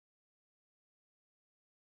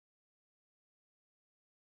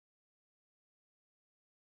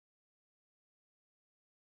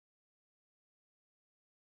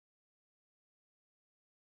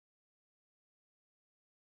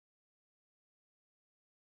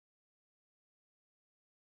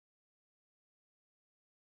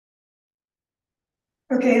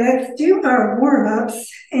Okay, let's do our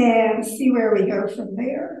warm-ups and see where we go from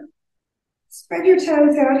there. Spread your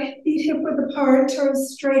toes out, feet hip-width apart,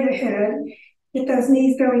 toes straight ahead. Get those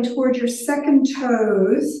knees going toward your second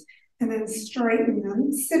toes and then straighten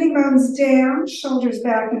them. Sitting bones down, shoulders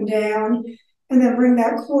back and down, and then bring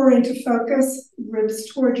that core into focus,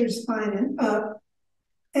 ribs toward your spine and up,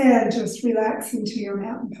 and just relax into your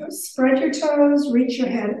mountain pose. Spread your toes, reach your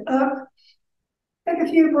head up. Take a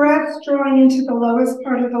few breaths, drawing into the lowest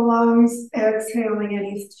part of the lungs, exhaling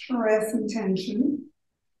any stress and tension.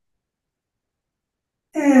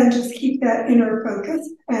 And just keep that inner focus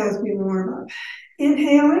as we warm up.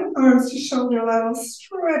 Inhaling, arms to shoulder level,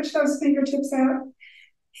 stretch those fingertips out,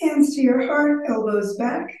 hands to your heart, elbows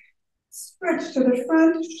back, stretch to the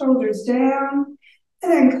front, shoulders down,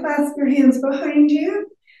 and then clasp your hands behind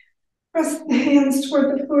you. Press the hands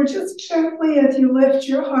toward the floor just gently as you lift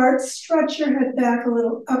your heart, stretch your head back a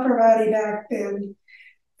little, upper body back bend,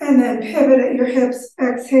 and then pivot at your hips,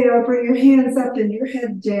 exhale, bring your hands up and your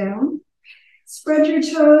head down. Spread your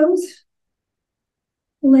toes,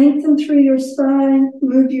 lengthen through your spine,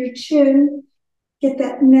 move your chin, get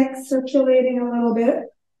that neck circulating a little bit.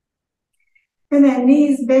 And then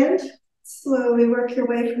knees bent, slowly work your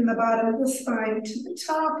way from the bottom of the spine to the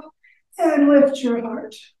top and lift your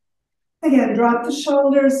heart. Again, drop the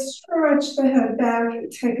shoulders, stretch the head back,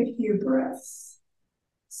 and take a few breaths.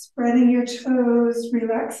 Spreading your toes,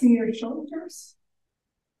 relaxing your shoulders.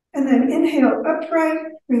 And then inhale upright,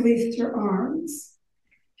 release your arms.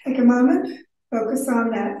 Take a moment, focus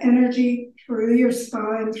on that energy through your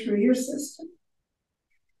spine, through your system.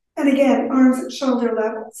 And again, arms at shoulder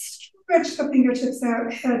level. Stretch the fingertips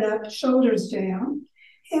out, head up, shoulders down.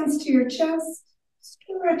 Hands to your chest,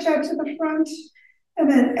 stretch out to the front. And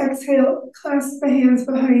then exhale, clasp the hands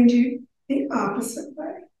behind you the opposite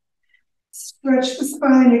way. Stretch the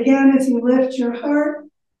spine again as you lift your heart.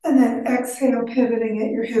 And then exhale, pivoting at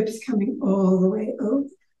your hips, coming all the way over.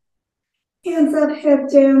 Hands up, head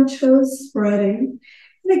down, toes spreading.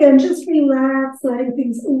 And again, just relax, letting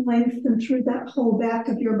things lengthen through that whole back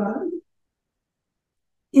of your body.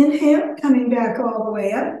 Inhale, coming back all the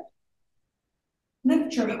way up.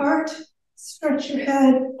 Lift your heart, stretch your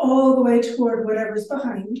head all the way toward whatever's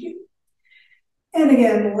behind you. And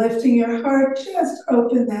again, lifting your heart, just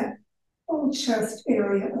open that whole chest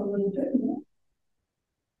area a little bit more.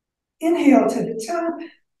 Inhale to the top,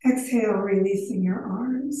 exhale, releasing your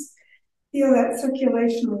arms. Feel that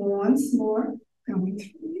circulation once more going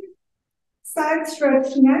through you. Side stretch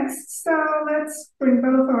next, so let's bring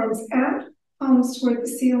both arms out, palms toward the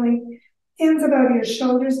ceiling, hands above your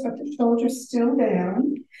shoulders, but the shoulders still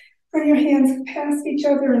down. Bring your hands past each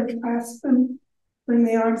other and clasp them. Bring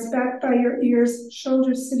the arms back by your ears,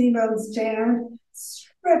 shoulders, sitting bones down.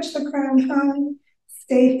 Stretch the crown high.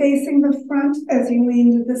 Stay facing the front as you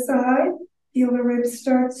lean to the side. Feel the ribs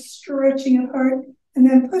start stretching apart, and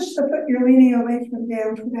then push the foot you're leaning away from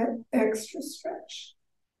down for that extra stretch.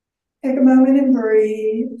 Take a moment and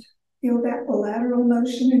breathe. Feel that lateral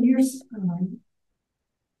motion in your spine.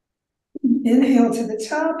 Inhale to the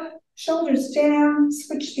top, shoulders down,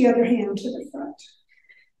 switch the other hand to the front.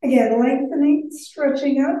 Again, lengthening,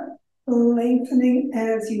 stretching up, lengthening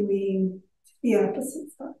as you lean to the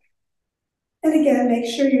opposite side. And again, make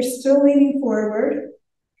sure you're still leaning forward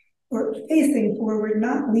or facing forward,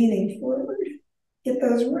 not leaning forward. Get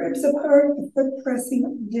those ribs apart, the foot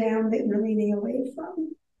pressing down that you're leaning away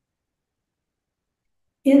from.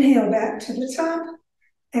 Inhale back to the top.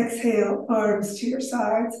 Exhale, arms to your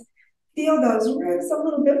sides. Feel those ribs a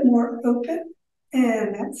little bit more open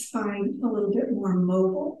and that spine a little bit more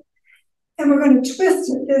mobile. And we're going to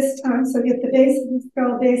twist it this time, so get the base of the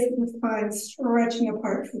skull, base of the spine stretching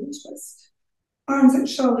apart for the twist. Arms at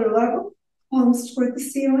shoulder level, palms toward the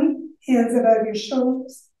ceiling, hands above your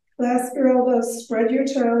shoulders. Clasp your elbows, spread your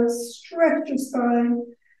toes, stretch your spine,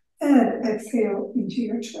 and exhale into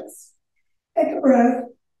your twist. Take a breath,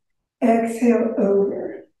 exhale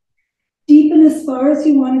over. Deepen as far as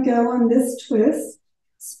you want to go on this twist.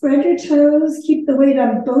 Spread your toes, keep the weight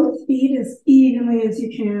on both feet as evenly as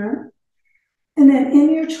you can. And then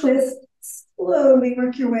in your twist, slowly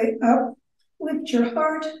work your way up. Lift your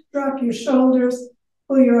heart, drop your shoulders,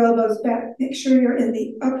 pull your elbows back. Make sure you're in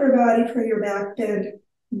the upper body for your back bend,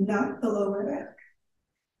 not the lower back.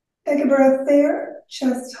 Take a breath there,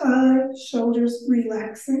 chest high, shoulders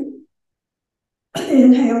relaxing.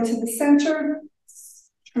 Inhale to the center,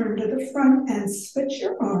 turn to the front and switch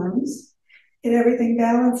your arms. Get everything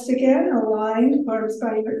balanced again, aligned, arms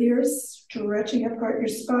by your ears, stretching apart your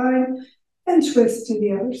spine, and twist to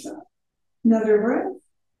the other side. Another breath.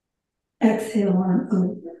 Exhale on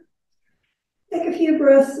over. Take a few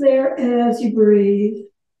breaths there as you breathe,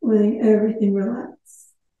 letting everything relax.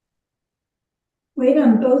 Weight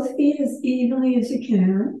on both feet as evenly as you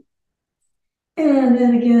can. And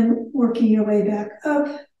then again, working your way back up.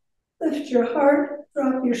 Lift your heart,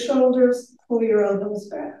 drop your shoulders, pull your elbows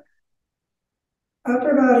back.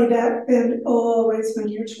 Upper body back bend always when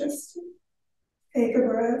you're twisting. Take a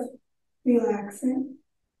breath, relaxing.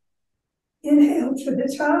 Inhale to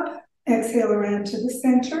the top, exhale around to the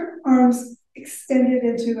center, arms extended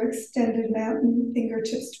into extended mountain,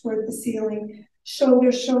 fingertips toward the ceiling,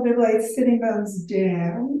 shoulders, shoulder blades, sitting bones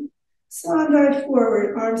down. Swan dive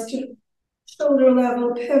forward, arms to shoulder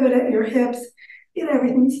level, pivot at your hips, get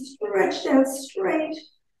everything stretched out straight,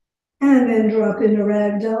 and then drop into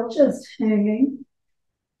ragdoll, just hanging.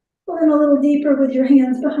 Pull in a little deeper with your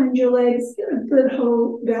hands behind your legs, get a good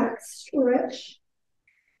whole back stretch.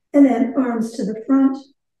 And then arms to the front,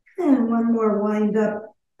 and one more wind up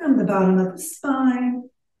from the bottom of the spine,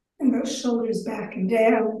 and go shoulders back and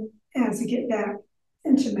down as you get back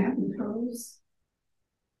into mountain pose.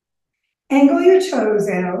 Angle your toes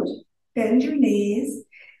out, bend your knees,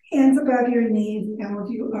 hands above your knees, and we'll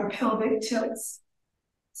do our pelvic tilts.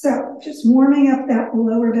 So just warming up that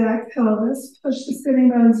lower back pelvis, push the sitting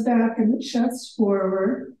bones back and the chest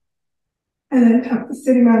forward. And then tuck the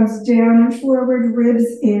sitting bones down and forward, ribs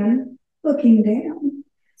in, looking down.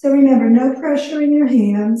 So remember, no pressure in your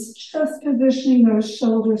hands, just positioning those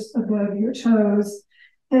shoulders above your toes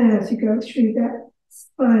as you go through that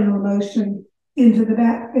spinal motion into the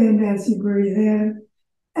back bend as you breathe in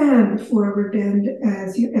and forward bend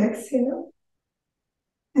as you exhale.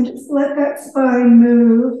 And just let that spine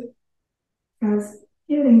move as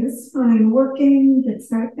getting the spine working gets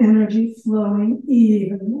that energy flowing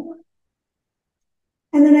even more.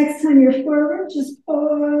 And the next time you're forward, just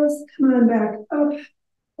pause, come on back up,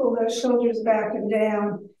 pull those shoulders back and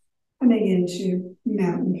down, coming into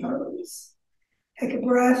mountain pose. Take a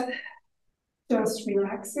breath, just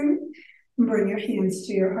relaxing, and bring your hands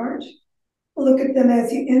to your heart. Look at them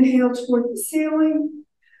as you inhale toward the ceiling,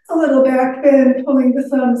 a little back bend, pulling the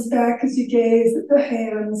thumbs back as you gaze at the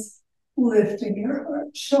hands, lifting your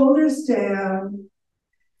heart, shoulders down,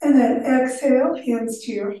 and then exhale, hands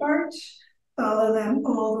to your heart. Follow them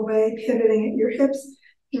all the way, pivoting at your hips,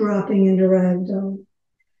 dropping into ragdoll.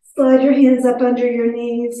 Slide your hands up under your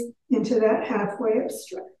knees into that halfway up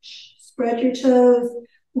stretch. Spread your toes,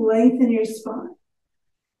 lengthen your spine.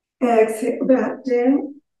 Exhale back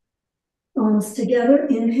down, palms together,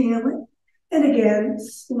 inhaling. And again,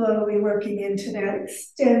 slowly working into that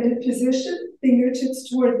extended position, fingertips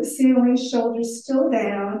toward the ceiling, shoulders still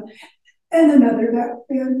down, and another back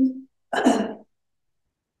bend.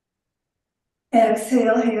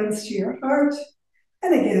 Exhale, hands to your heart.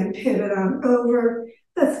 And again, pivot on over.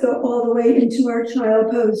 Let's go all the way into our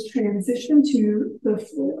child pose transition to the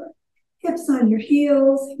floor. Hips on your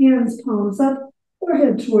heels, hands palms up,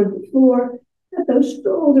 forehead toward the floor. Let those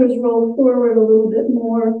shoulders roll forward a little bit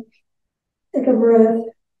more. Take a breath.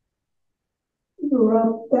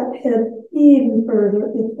 Drop that head even further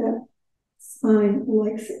if that spine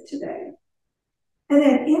likes it today. And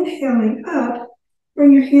then inhaling up,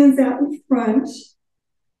 bring your hands out in front,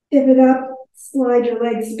 pivot up, slide your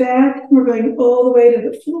legs back. We're going all the way to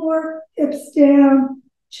the floor, hips down,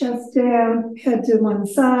 chest down, head to one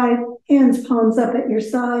side, hands palms up at your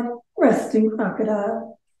side, resting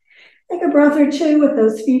crocodile. Take a breath or two with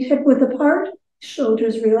those feet hip width apart,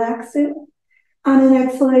 shoulders relaxing. On an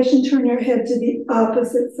exhalation, turn your head to the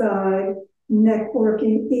opposite side, neck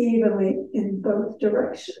working evenly in both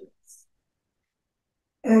directions.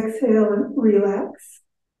 Exhale and relax.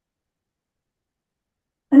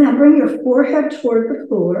 And now bring your forehead toward the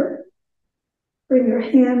floor. Bring your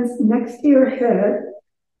hands next to your head,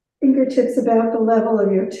 fingertips about the level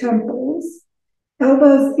of your temples,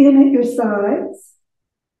 elbows in at your sides.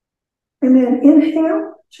 And then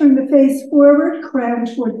inhale, turn the face forward, crown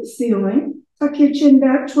toward the ceiling. Tuck your chin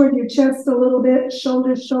back toward your chest a little bit,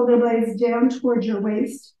 shoulders, shoulder blades down toward your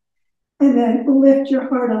waist. And then lift your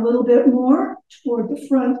heart a little bit more toward the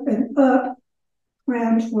front and up,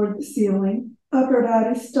 crown toward the ceiling. Upper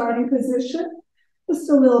body starting position, just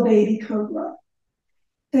a little baby cobra.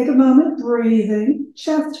 Take a moment, breathing,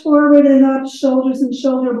 chest forward and up, shoulders and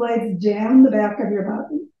shoulder blades down the back of your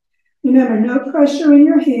body. Remember, no pressure in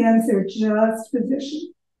your hands, they're just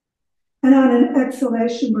positioned. And on an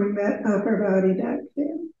exhalation, bring that upper body back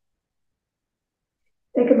down.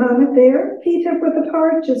 Take a moment there, feet hip width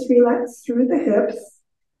apart, just relax through the hips.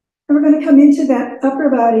 And we're going to come into that upper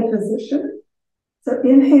body position. So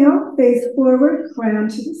inhale, face forward, crown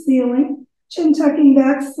to the ceiling, chin tucking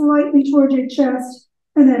back slightly toward your chest,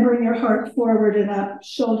 And then bring your heart forward and up,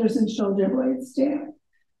 shoulders and shoulder blades down.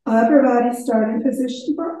 Upper body starting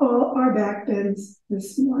position for all our back bends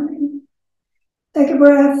this morning. Take a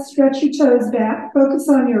breath, stretch your toes back, focus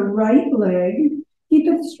on your right leg. Keep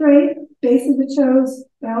it straight, base of the toes,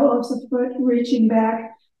 ball of the foot reaching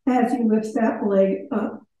back as you lift that leg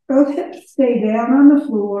up. Both hips stay down on the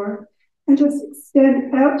floor and just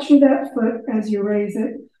extend out through that foot as you raise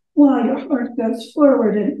it while your heart goes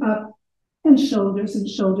forward and up and shoulders and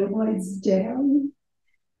shoulder blades down.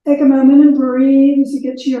 Take a moment and breathe as you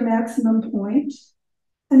get to your maximum point.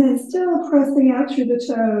 And then still pressing out through the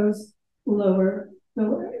toes, lower the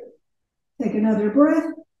leg. Take another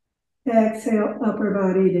breath. Exhale, upper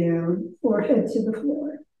body down, forehead to the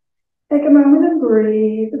floor. Take a moment and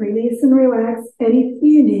breathe, release and relax anything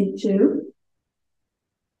you need to.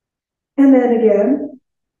 And then again,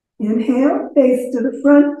 inhale, face to the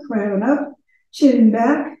front, crown up, chin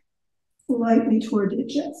back, slightly toward your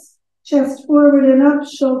chest. Chest forward and up,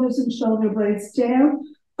 shoulders and shoulder blades down,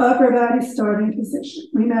 upper body starting position.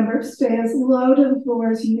 Remember, stay as low to the floor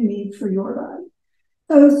as you need for your body.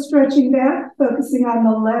 Toes stretching back, focusing on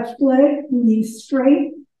the left leg, knees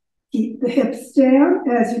straight. Keep the hips down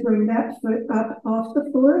as you bring that foot up off the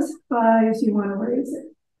floor as high as you want to raise it.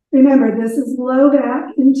 Remember, this is low back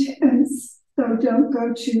intense, so don't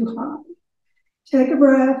go too high. Take a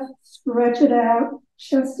breath, stretch it out,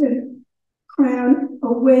 chest and crown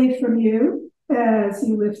away from you as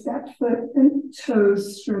you lift that foot and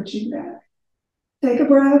toes stretching back. Take a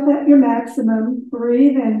breath at your maximum,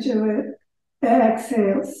 breathe into it,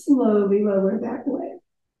 exhale, slowly lower that leg.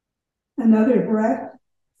 Another breath,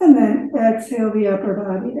 and then exhale the upper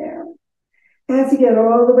body down. As you get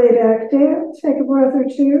all the way back down, take a breath or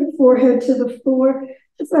two, forehead to the floor.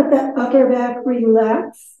 Just let that upper back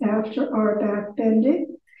relax after our back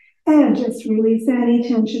bending. And just release any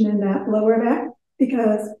tension in that lower back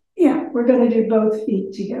because, we're going to do both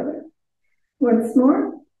feet together. Once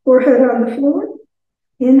more, forehead on the floor.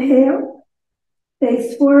 Inhale,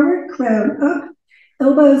 face forward, crown up,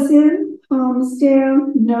 elbows in, palms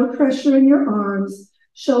down, no pressure in your arms,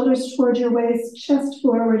 shoulders toward your waist, chest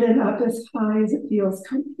forward and up as high as it feels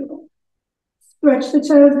comfortable. Stretch the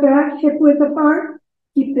toes back, hip width apart,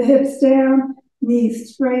 keep the hips down,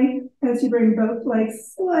 knees straight as you bring both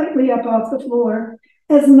legs slightly up off the floor,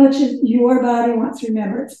 as much as your body wants.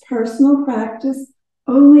 Remember, it's personal practice,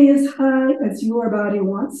 only as high as your body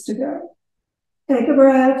wants to go. Take a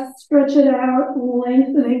breath, stretch it out,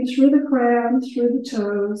 lengthening through the crown, through the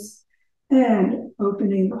toes, and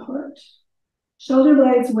opening the heart. Shoulder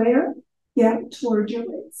blades where? Toward your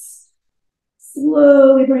waist.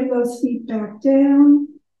 Slowly bring those feet back down.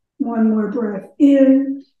 One more breath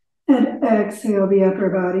in, and exhale the upper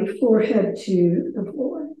body, forehead to the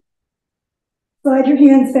floor. Slide your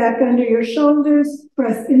hands back under your shoulders,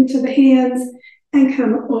 press into the hands, and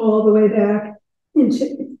come all the way back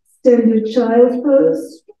into extended child's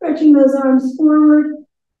pose, stretching those arms forward,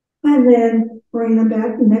 and then bring them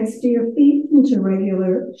back next to your feet into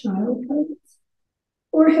regular child pose.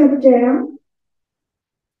 Forehead down.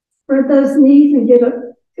 Spread those knees and give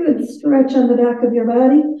a good stretch on the back of your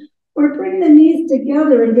body, or bring the knees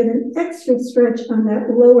together and get an extra stretch on that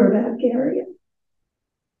lower back area.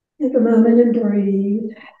 Take a moment and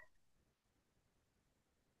breathe.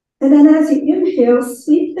 And then as you inhale,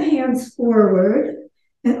 sweep the hands forward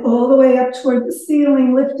and all the way up toward the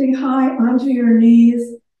ceiling, lifting high onto your knees,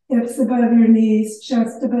 hips above your knees,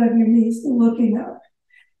 chest above your knees, looking up.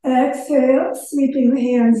 Exhale, sweeping the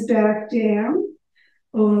hands back down,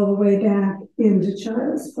 all the way back into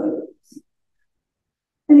child's pose.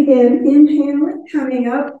 And again, inhale, coming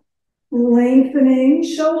up, lengthening,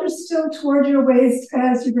 shoulders still toward your waist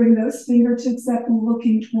as you bring those fingertips up and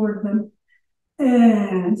looking toward them.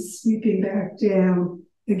 And sweeping back down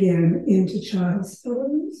again into child's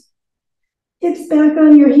pose. Hips back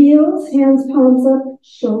on your heels, hands palms up,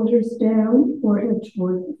 shoulders down, forehead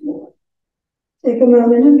toward the floor. Take a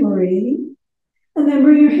moment and breathe. And then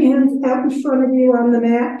bring your hands out in front of you on the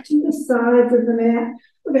mat, to the sides of the mat.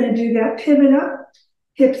 We're going to do that pivot up,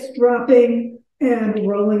 hips dropping and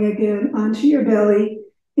rolling again onto your belly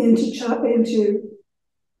into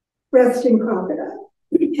resting crocodile.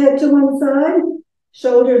 Head to one side,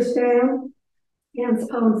 shoulders down, hands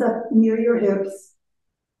palms up near your hips,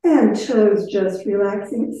 and toes just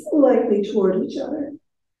relaxing slightly toward each other.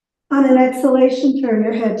 On an exhalation, turn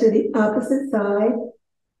your head to the opposite side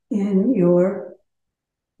in your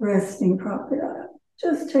resting crocodile.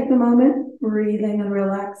 Just take a moment, breathing and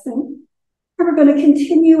relaxing. And we're going to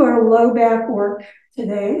continue our low back work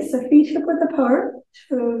today. So feet hip width apart,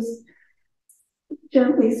 toes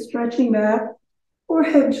gently stretching back,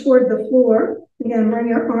 forehead toward the floor. Again, bring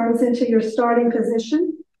your arms into your starting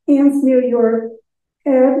position. Hands near your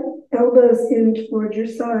head, elbows in toward your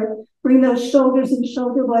side. Bring those shoulders and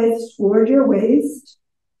shoulder blades toward your waist.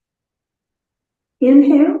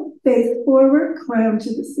 Inhale, face forward, crown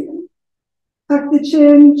to the ceiling. Tuck the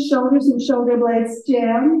chin, shoulders and shoulder blades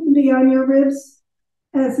down beyond your ribs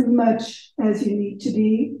as much as you need to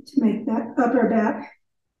be to make that upper back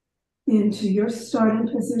into your starting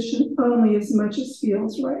position only as much as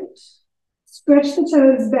feels right. Stretch the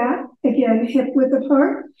toes back, again, hip width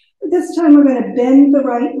apart. This time we're going to bend the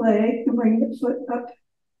right leg and bring the foot up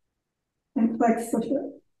and flex the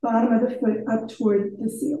foot, bottom of the foot up toward the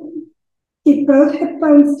ceiling. Keep both hip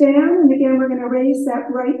bones down, and again, we're going to raise that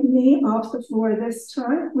right knee off the floor this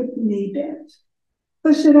time with the knee bent.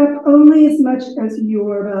 Push it up only as much as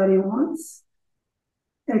your body wants.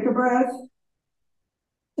 Take a breath.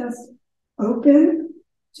 Just open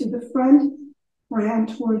to the front,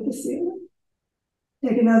 round toward the ceiling.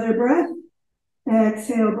 Take another breath.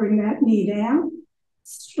 Exhale, bring that knee down.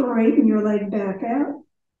 Straighten your leg back out.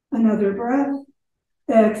 Another breath.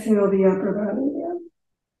 Exhale the upper body down.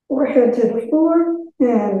 Forehead to the floor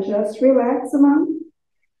and just relax a moment.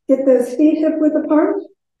 Get those feet hip width apart.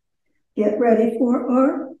 Get ready for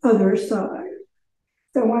our other side.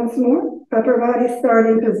 So once more, upper body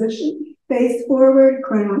starting position. Face forward,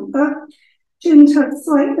 crown up. Chin tucked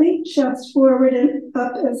slightly, chest forward and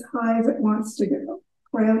up as high as it wants to go.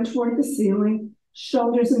 Crown toward the ceiling,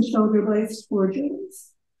 shoulders and shoulder blades toward your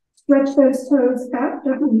knees. Stretch those toes out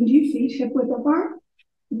behind you, feet hip width apart.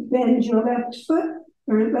 Bend your left foot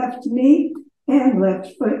or left knee and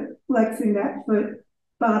left foot, flexing that foot,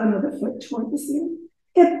 bottom of the foot toward the ceiling.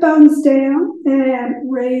 Hip bones down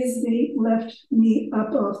and raise the left knee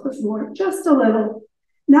up off the floor just a little,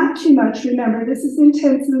 not too much. Remember, this is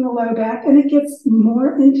intense in the low back and it gets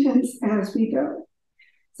more intense as we go.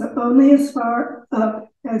 So only as far up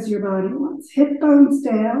as your body wants. Hip bones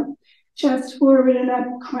down, chest forward and up,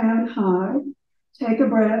 crown high. Take a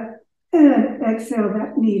breath and exhale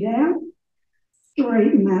that knee down.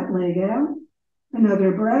 Straighten that leg out.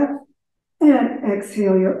 Another breath and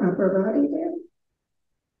exhale your upper body down.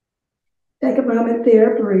 Take a moment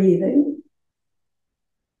there, breathing.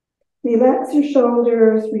 Relax your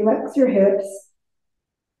shoulders, relax your hips.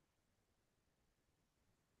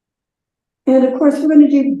 And of course, we're going to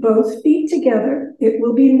do both feet together. It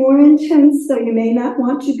will be more intense, so you may not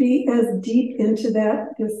want to be as deep into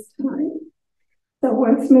that this time. So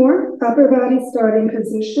once more, upper body starting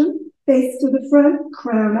position. Face to the front,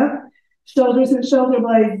 crown up, shoulders and shoulder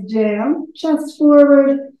blades down, chest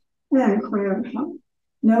forward, and crown high.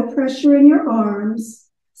 No pressure in your arms.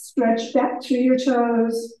 Stretch back through your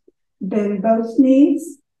toes. Bend both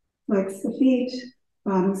knees. Flex the feet,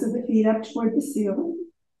 bottoms of the feet up toward the ceiling.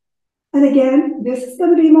 And again, this is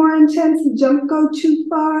going to be more intense. Don't go too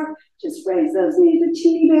far. Just raise those knees a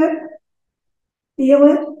teeny bit. Feel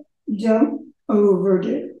it. Don't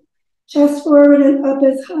overdo. Chest forward and up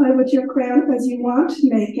as high with your crown as you want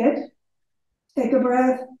to make it. Take a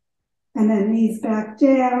breath. And then knees back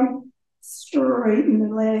down. Straighten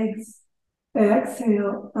the legs.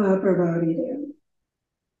 Exhale, upper body down.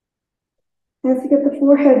 As you get the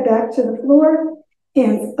forehead back to the floor,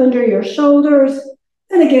 hands under your shoulders.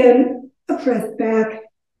 And again, a press back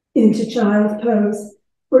into child's pose.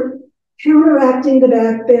 We're counteracting the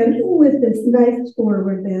back bend with this nice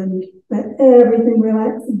forward bend. Let everything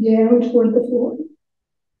relax down toward the floor.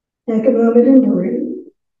 Take a moment and breathe.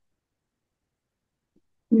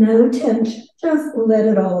 No tension, just let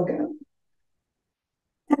it all go.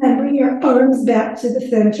 And bring your arms back to the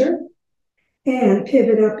center and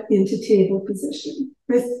pivot up into table position.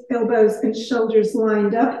 Wrists, elbows, and shoulders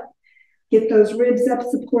lined up. Get those ribs up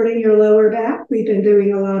supporting your lower back. We've been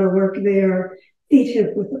doing a lot of work there. Feet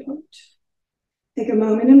hip width apart. Take a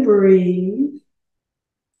moment and breathe.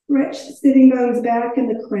 Stretch the sitting bones back and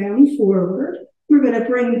the crown forward. We're going to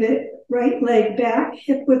bring the right leg back,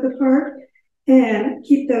 hip width apart, and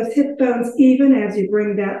keep those hip bones even as you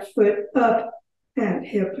bring that foot up at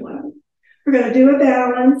hip level. We're going to do a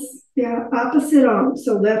balance, opposite arm.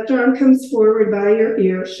 So left arm comes forward by your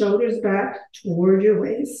ear, shoulders back toward your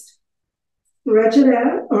waist. Stretch it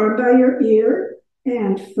out, arm by your ear,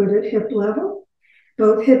 and foot at hip level.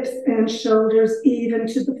 Both hips and shoulders even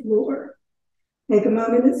to the floor. Take a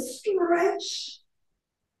moment and stretch.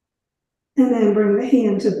 And then bring the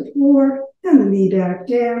hand to the floor and the knee back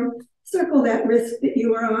down. Circle that wrist that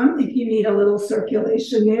you are on if you need a little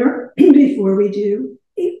circulation there before we do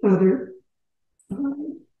the other side.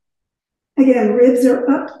 Again, ribs are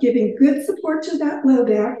up, giving good support to that low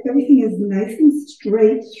back. Everything is nice and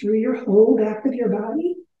straight through your whole back of your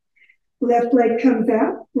body. Left leg comes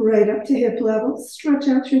out, right up to hip level. Stretch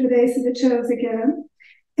out through the base of the toes again.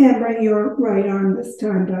 And bring your right arm this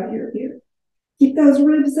time by your ear. Keep those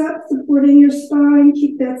ribs up, supporting your spine.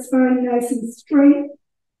 Keep that spine nice and straight.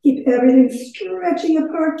 Keep everything stretching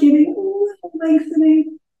apart, giving a little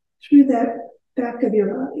lengthening through that back of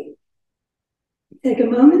your body. Take a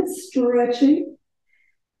moment, stretching,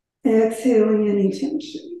 exhaling any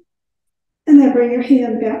tension. And then bring your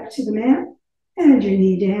hand back to the mat and your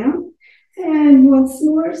knee down. And once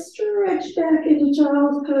more, stretch back into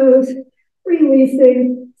child's pose,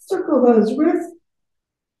 releasing, circle those wrists,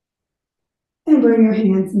 and bring your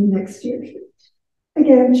hands next to your feet.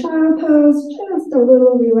 Again, child pose, just a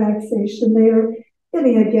little relaxation there,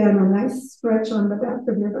 getting again a nice stretch on the back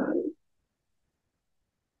of your body.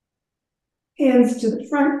 Hands to the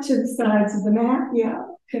front, to the sides of the mat, yeah,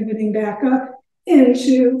 pivoting back up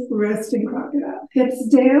into resting crocodile. Hips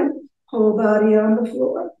down, whole body on the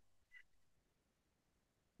floor.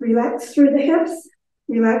 Relax through the hips,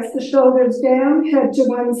 relax the shoulders down, head to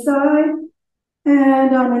one side,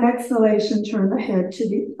 and on an exhalation, turn the head to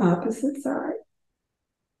the opposite side.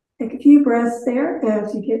 Take a few breaths there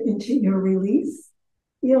as you get into your release.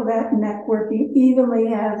 Feel that neck working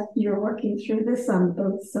evenly as you're working through this on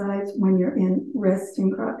both sides when you're in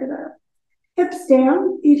resting crocodile. Hips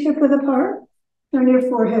down, feet hip width apart. Turn your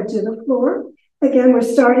forehead to the floor. Again, we're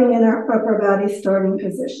starting in our upper body starting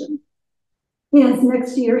position. Hands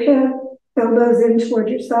next to your head, elbows in toward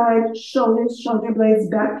your side, shoulders, shoulder blades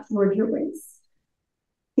back toward your waist.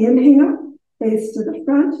 Inhale, face to the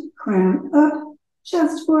front, crown up,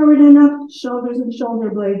 chest forward and up, shoulders and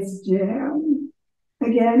shoulder blades down.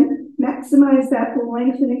 Again, maximize that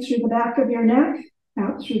lengthening through the back of your neck,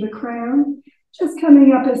 out through the crown, just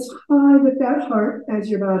coming up as high with that heart as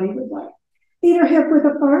your body would like. Feet are hip width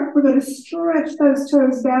apart. We're going to stretch those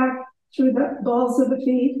toes back through the balls of the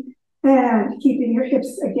feet and keeping your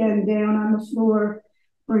hips again down on the floor.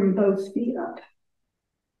 Bring both feet up.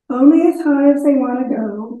 Only as high as they want to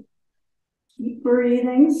go. Keep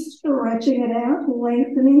breathing, stretching it out,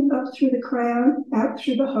 lengthening up through the crown, out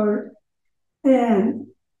through the heart, and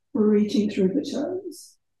reaching through the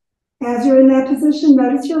toes. As you're in that position,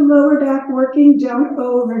 notice your lower back working. Don't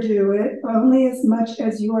overdo it, only as much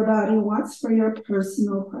as your body wants for your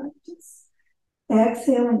personal practice.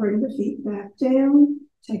 Exhale and bring the feet back down.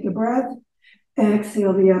 Take a breath.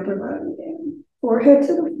 Exhale the upper body down. Forehead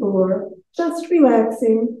to the floor, just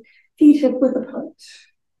relaxing, feet hip width apart.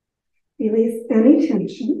 Release any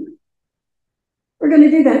tension. We're going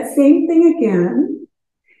to do that same thing again.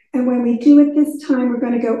 And when we do it this time, we're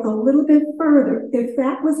going to go a little bit further. If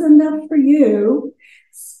that was enough for you,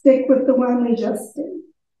 stick with the one we just did.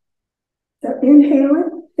 So inhale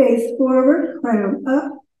it, face forward, crown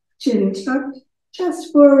up, chin tucked,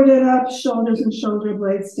 chest forward and up, shoulders and shoulder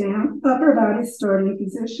blades down, upper body starting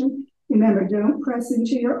position. Remember, don't press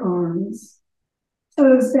into your arms.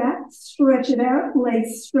 Toes back, stretch it out,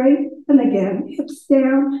 legs straight, and again, hips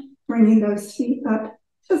down, bringing those feet up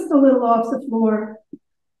just a little off the floor,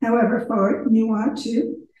 however far you want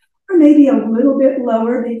to, or maybe a little bit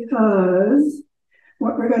lower, because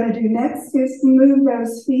what we're going to do next is move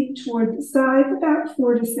those feet toward the side about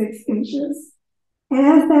 4 to 6 inches.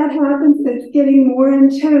 As that happens, it's getting more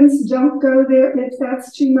intense. Don't go there if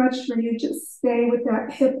that's too much for you. Just stay with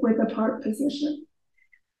that hip width apart position.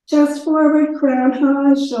 Chest forward, crown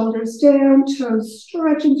high, shoulders down, toes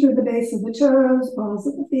stretching through the base of the toes, balls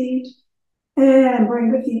of the feet, and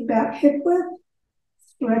bring the feet back hip width.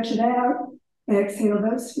 Stretch it out. Exhale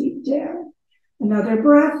those feet down. Another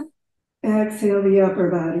breath. Exhale the upper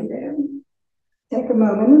body down. Take a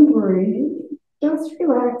moment and breathe. Just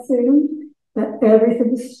relaxing. Let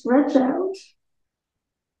everything stretch out.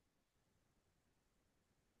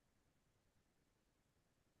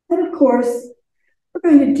 And of course,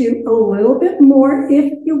 we're going to do a little bit more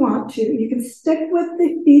if you want to. You can stick with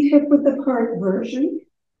the feet hip width apart version,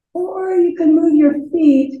 or you can move your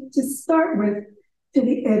feet to start with to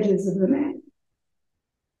the edges of the mat.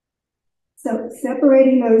 So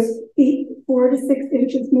separating those feet 4 to 6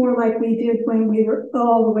 inches more like we did when we were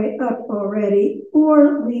all the way up already,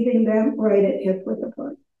 or leaving them right at hip width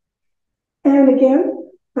apart. And again,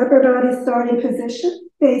 upper body starting position,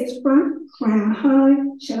 face front, crown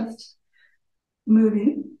high, chest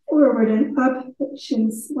moving forward and up, the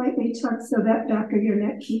chin slightly tucked so that back of your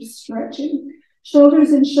neck keeps stretching.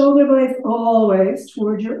 Shoulders and shoulder blades always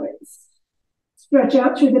toward your waist. Stretch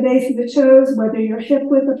out through the base of the toes, whether you're hip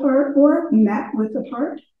width apart or mat width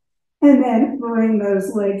apart. And then bring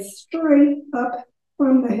those legs straight up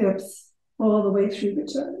from the hips all the way through the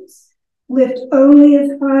toes. Lift only as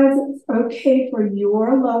high as it's okay for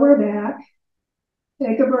your lower back.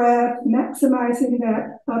 Take a breath, maximizing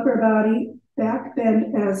that upper body back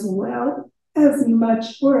bend as well, as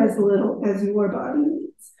much or as little as your body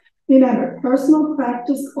needs. Remember, personal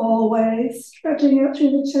practice always, stretching out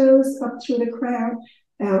through the toes, up through the crown,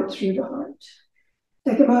 out through the heart.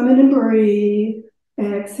 Take a moment and breathe.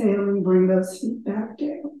 Exhale and bring those feet back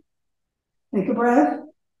down. Take a breath.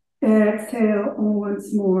 Exhale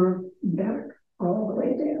once more, back all the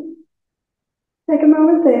way down. Take a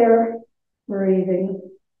moment there, breathing.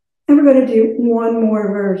 And we're going to do one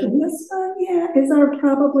more version. This one, is our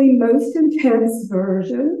probably most intense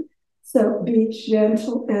version. So be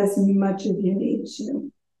gentle as much as you need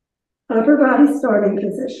to. Upper body starting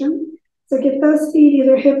position. So get those feet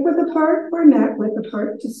either hip width apart or neck width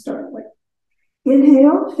apart to start with.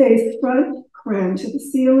 Inhale, face front, crown to the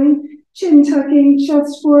ceiling, chin tucking,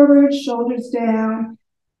 chest forward, shoulders down,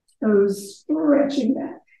 toes stretching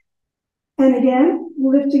back. And again,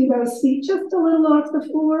 lifting those feet just a little off the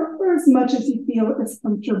floor or as much as you feel is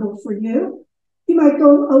comfortable for you. You might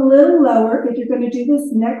go a little lower if you're going to do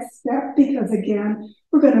this next step because again,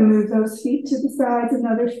 we're going to move those feet to the sides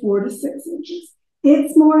another 4 to 6 inches.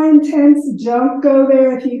 It's more intense. Don't go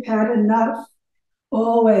there if you've had enough.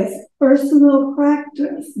 Always personal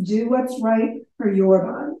practice. Do what's right for your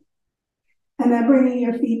body. And then bringing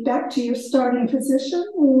your feet back to your starting position,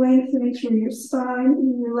 lengthening through your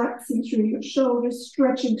spine, relaxing through your shoulders,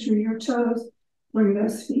 stretching through your toes. Bring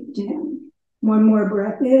those feet down. One more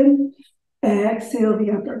breath in. Exhale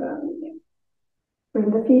the upper body in.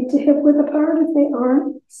 Bring the feet to hip width apart if they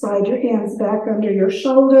aren't. Slide your hands back under your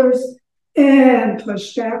shoulders and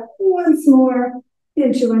push back once more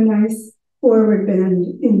into a nice forward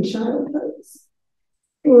bend in child pose.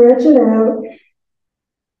 Stretch it out.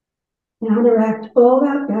 Counteract all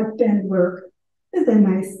that back bend work with a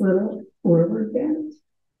nice little forward bend.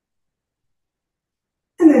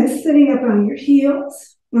 And then sitting up on your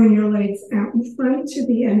heels, bring your legs out in front to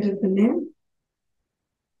the end of the mat.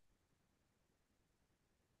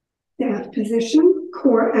 That position,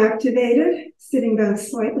 core activated, sitting bones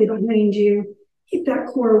slightly behind you. Keep that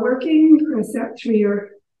core working, press out through your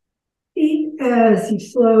feet as you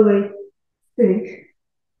slowly sink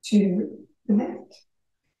to the mat.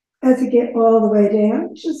 As you get all the way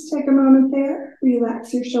down, just take a moment there,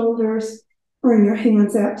 relax your shoulders, bring your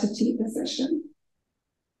hands out to T position.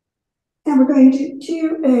 And we're going to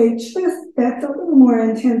do a twist that's a little more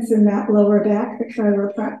intense in that lower back, the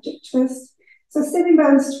chiropractic twist. So sitting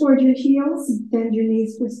bones toward your heels, bend your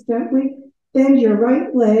knees just gently, bend your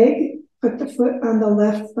right leg, put the foot on the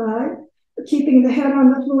left side. Keeping the head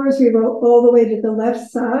on the floor as we roll all the way to the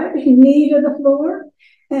left side, knee to the floor,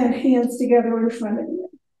 and hands together in front of you.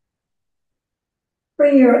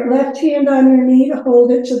 Bring your left hand on your knee to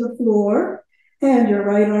hold it to the floor, and your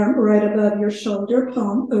right arm right above your shoulder,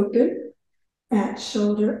 palm open at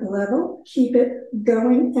shoulder level. Keep it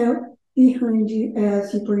going out behind you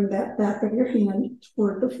as you bring that back of your hand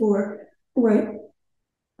toward the floor, right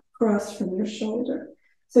across from your shoulder.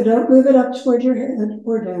 So don't move it up toward your head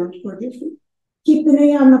or down toward your feet. Keep the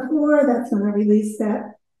knee on the floor. That's going to release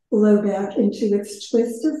that low back into its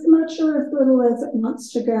twist as much or as little as it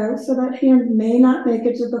wants to go. So that hand may not make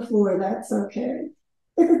it to the floor. That's okay.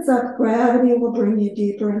 If it's up, gravity will bring you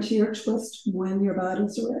deeper into your twist when your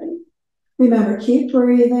body's ready. Remember, keep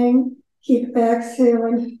breathing, keep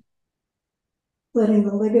exhaling, letting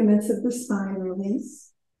the ligaments of the spine release,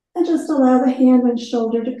 and just allow the hand and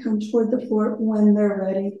shoulder to come toward the floor when they're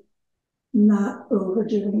ready, not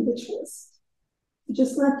overdoing the twist.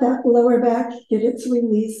 Just let that lower back get its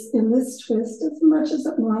release in this twist as much as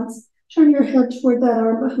it wants. Turn your head toward that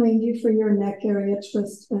arm behind you for your neck area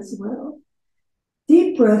twist as well.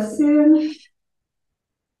 Deep breaths in,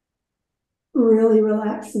 really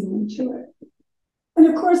relaxing into it. And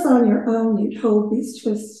of course, on your own, you'd hold these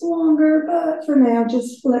twists longer, but for now,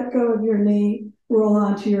 just let go of your knee, roll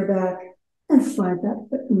onto your back, and slide that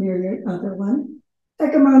foot near your other one.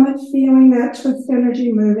 Take a moment feeling that twist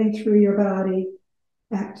energy moving through your body,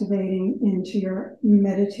 activating into your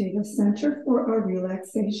meditative center for our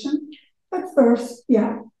relaxation. But first,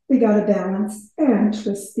 we got to balance and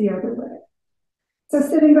twist the other way. So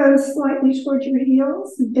sitting bones slightly toward your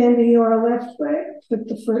heels, bending your left leg, put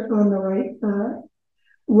the foot on the right thigh,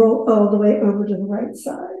 roll all the way over to the right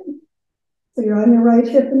side. So you're on your right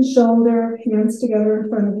hip and shoulder, hands together in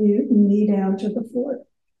front of you, knee down to the floor.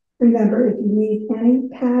 Remember, if you need any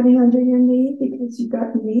padding under your knee because you've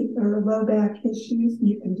got knee or low back issues,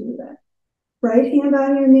 you can do that. Right hand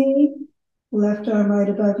on your knee, left arm right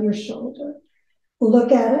above your shoulder.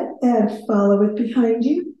 Look at it and follow it behind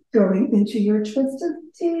you, going into your twist as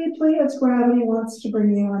deeply as gravity wants to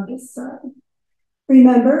bring you on this side.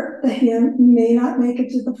 Remember, the hand may not make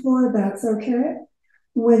it to the floor. That's okay.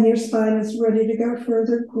 When your spine is ready to go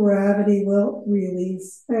further, gravity will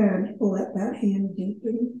release and let that hand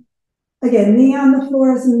deepen. Again, knee on the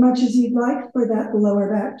floor as much as you'd like for that lower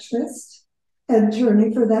back twist, and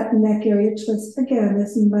turning for that neck area twist again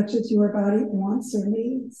as much as your body wants or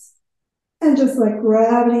needs. And just let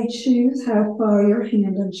gravity choose how far your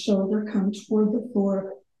hand and shoulder come toward the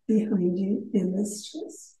floor behind you in this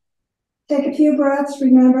twist. Take a few breaths,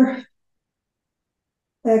 remember,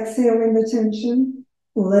 exhaling the tension,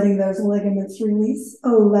 letting those ligaments release,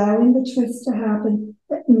 allowing the twist to happen,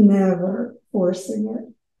 but never forcing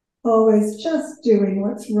it. Always just doing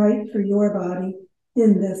what's right for your body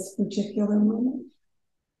in this particular moment.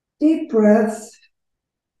 Deep breaths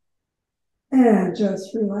and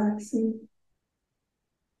just relaxing.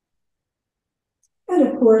 And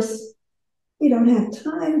of course, we don't have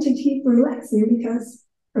time to keep relaxing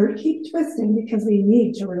or keep twisting because we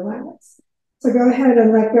need to relax. So go ahead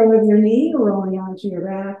and let go of your knee, rolling onto your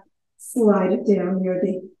back, slide it down near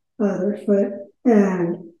the other foot,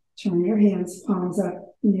 and turn your hands, palms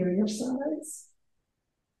up near your sides.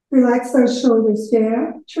 Relax those shoulders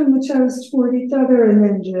down, turn the toes toward each other, and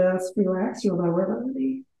then just relax your lower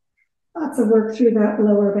body. Lots of work through that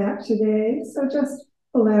lower back today, so just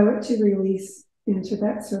allow it to release into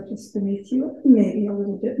that surface beneath you, maybe a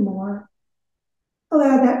little bit more.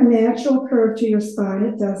 Allow that natural curve to your spine.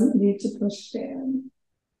 It doesn't need to push down.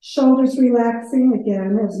 Shoulders relaxing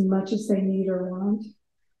again as much as they need or want.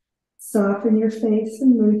 Soften your face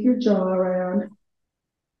and move your jaw around.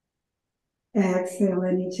 Exhale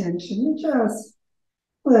any tension and just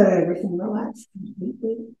let everything relax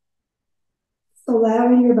completely.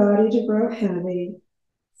 Allowing your body to grow heavy,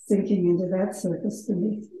 sinking into that surface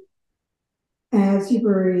beneath you. As you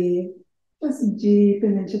breathe, just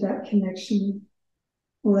deepen into that connection,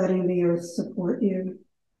 letting the earth support you,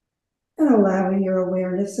 and allowing your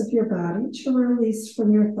awareness of your body to release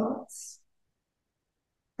from your thoughts.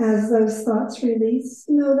 As those thoughts release,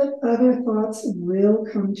 know that other thoughts will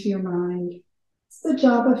come to your mind. It's the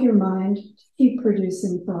job of your mind to keep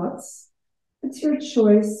producing thoughts. It's your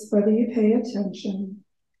choice whether you pay attention.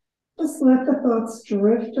 Just let the thoughts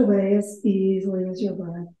drift away as easily as your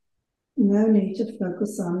breath. No need to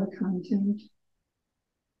focus on the content.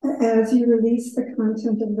 And as you release the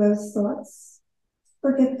content of those thoughts,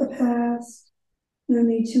 forget the past. No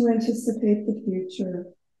need to anticipate the future.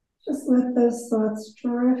 Just let those thoughts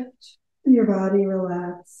drift and your body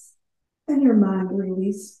relax and your mind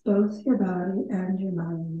release both your body and your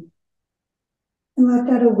mind. And let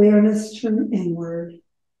that awareness turn inward.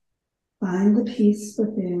 Find the peace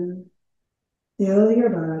within. Fill your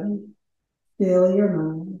body. Fill your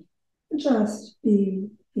mind. Just be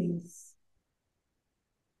peace.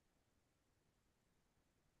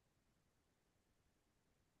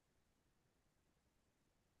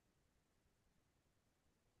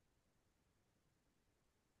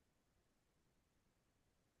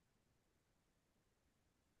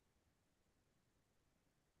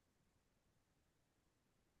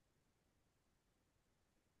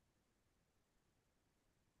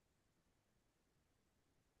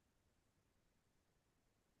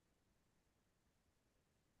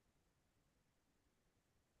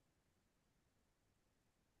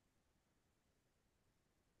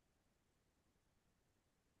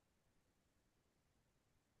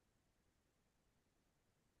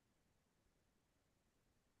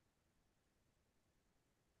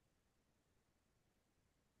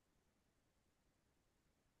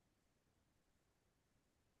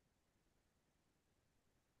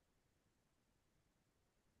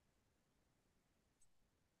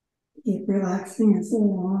 Keep relaxing as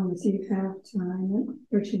long as you have time and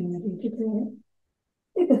opportunity today.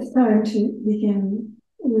 If it's time to begin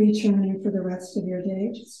returning for the rest of your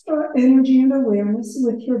day, just draw energy and awareness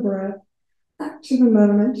with your breath back to the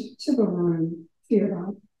moment, to the room, to your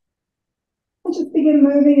body. And just begin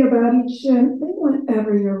moving your body gently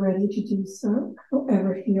whenever you're ready to do so,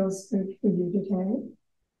 however feels good for you today.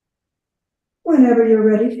 Whenever you're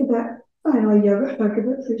ready for that final yoga hug of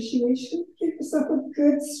appreciation, give yourself a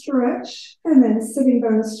good stretch, and then sitting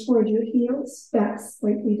bones toward your heels, back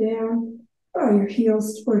slightly down. Draw your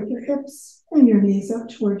heels toward your hips and your knees up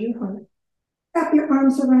toward your heart. Wrap your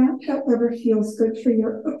arms around however feels good for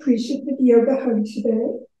your appreciative yoga hug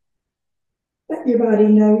today. Let your body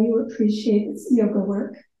know you appreciate its yoga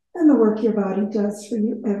work and the work your body does for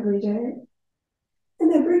you every day.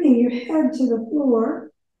 And then bringing your head to the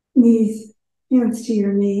floor, hands to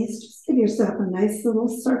your knees, just give yourself a nice little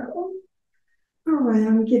circle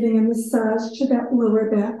around, giving a massage to that lower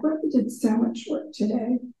back where we did so much work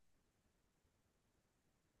today.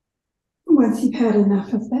 once you've had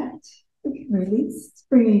enough of that, you can release,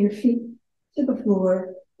 bringing your feet to the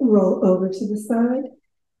floor, roll over to the side,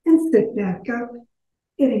 and sit back up,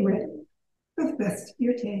 getting ready for the rest of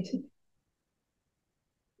your day today.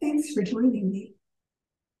 Thanks for joining me.